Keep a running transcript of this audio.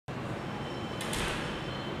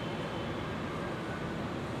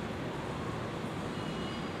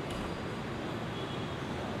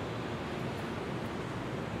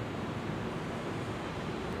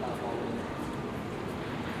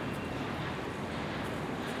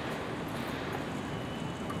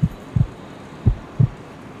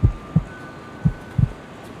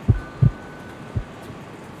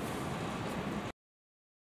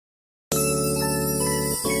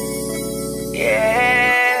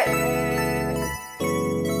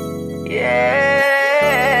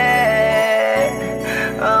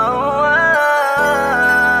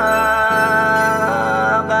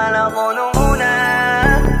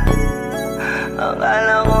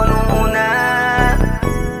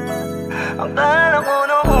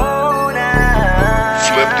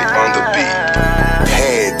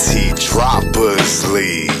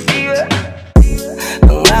Sleep.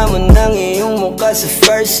 Ang hamon ng iyong mukha sa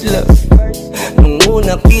first look, nung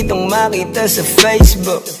una kitang makita sa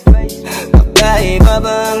Facebook. Kakaiba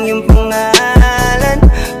ba ang iyong pangalan?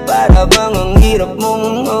 Para bang ang hirap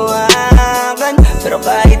mong hawakan? Pero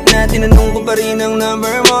kahit na tinanong ko pa rin ang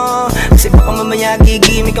number mo, kasi baka mamaya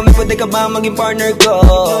gigimik kami, pwede ka ba maging partner ko?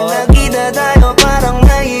 Nung nakita tayo parang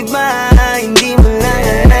naiba, hindi mo lang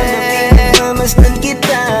mamasdan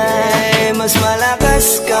kita. Mas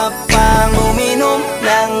malakas ka pang uminom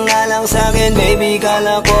ng alang sa'kin, baby,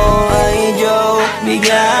 kala ko ay joke.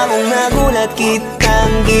 Bigla akong nagulat,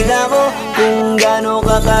 kitang-kita ko kung gaano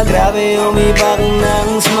ka kagrabe umipak ng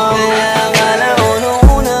smoke. Akala ko nung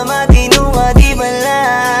una matino ka, di pala.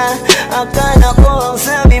 Akala ko ang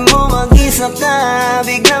sabi mo mag-isa ka,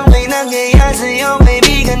 biglang may nagaya sa'yo,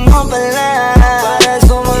 kaibigan mo pala. Para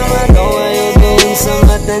sumama to ngayon kung sa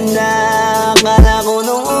matanda. Akala ko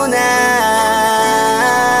nung una,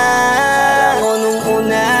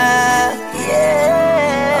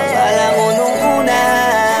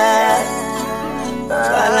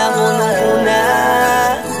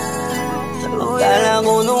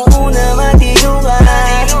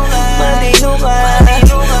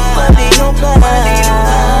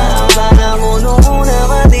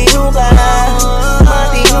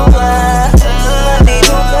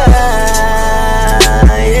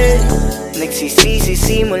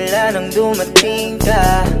 simula nang dumating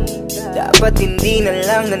ka, dapat hindi na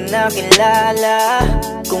lang na nakilala.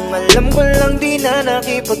 Kung alam ko lang di na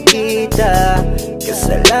nakipagkita,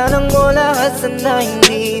 kasalanan mo lahat, sana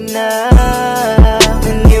hindi na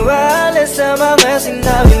naniwala sa mga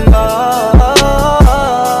sinabi mo.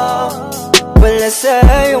 Wala sa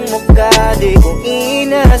iyong mukha, di ko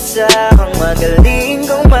inasahang magaling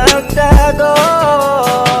kang magtago.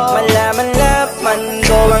 Malaman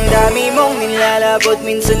ko ang dami mong nilalabot,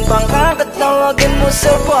 minsan pang kakatawagan mo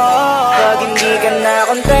sa phone. Pag hindi ka na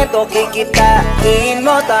kontento, kikitain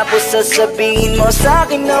mo, tapos sasabihin mo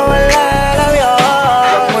sa'kin na wala lang yun.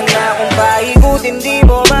 Huwag mo na akong paikutin, di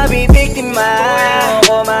mo mabibiktima. Huwag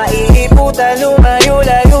mo maiiputan,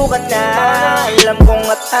 lumayo-layo ka na. Alam kong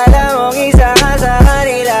at alam mong isa ka sa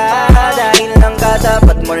kanila, dahil lang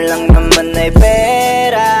katapat mo lang naman ay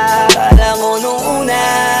pera. Akala ko nung una,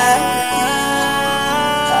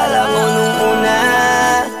 akala ko nung una,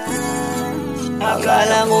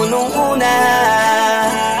 akala ko nung una,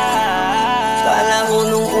 akala ko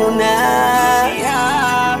nung una,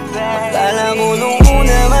 akala ko nung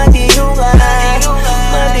una, matino ka,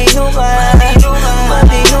 matino ka,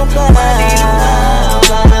 matino ka.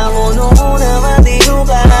 Akala ko nung una, matino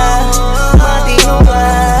ka, matino ka,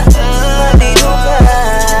 matino ka.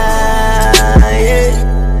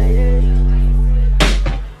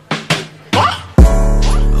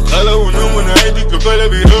 Akala ko nung una ay di ka pala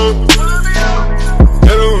biro,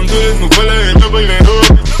 pero ang tulad mo pala ito paglaro.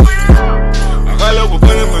 Akala ko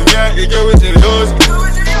pa naman niya, ikaw ay seryoso.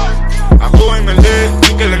 Ako ay mali,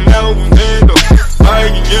 di ka lang ako kontento. Ay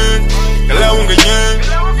ganyan, kalawang ganyan,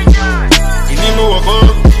 hindi mo ako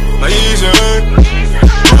maiisan.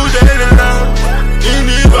 Buti na lang,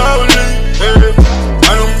 hindi ba ulit?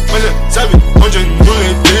 Anong masasabi mo dyan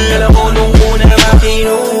ulit? Kala ko nung una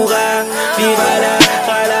matino ka, di bala,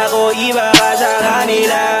 kala ko iba ka sa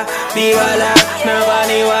kanila. Di bala,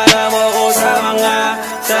 napaniwala mo ko sa mga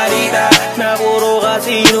salita na puro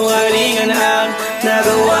kasinungalingan ang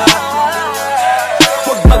nagawa.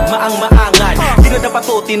 Huwag magmaang-maangan, di na dapat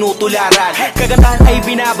to tinutularan. Kagandahan ay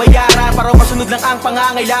binabayaran para masunod lang ang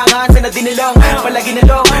pangangailangan. Sana dinilong, palagi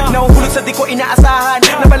nalong, nahuhulog sa di ko inaasahan.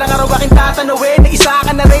 Na balang araw aking tatanawin, na isa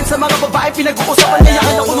ka na rin sa mga babae pinag-uusapan.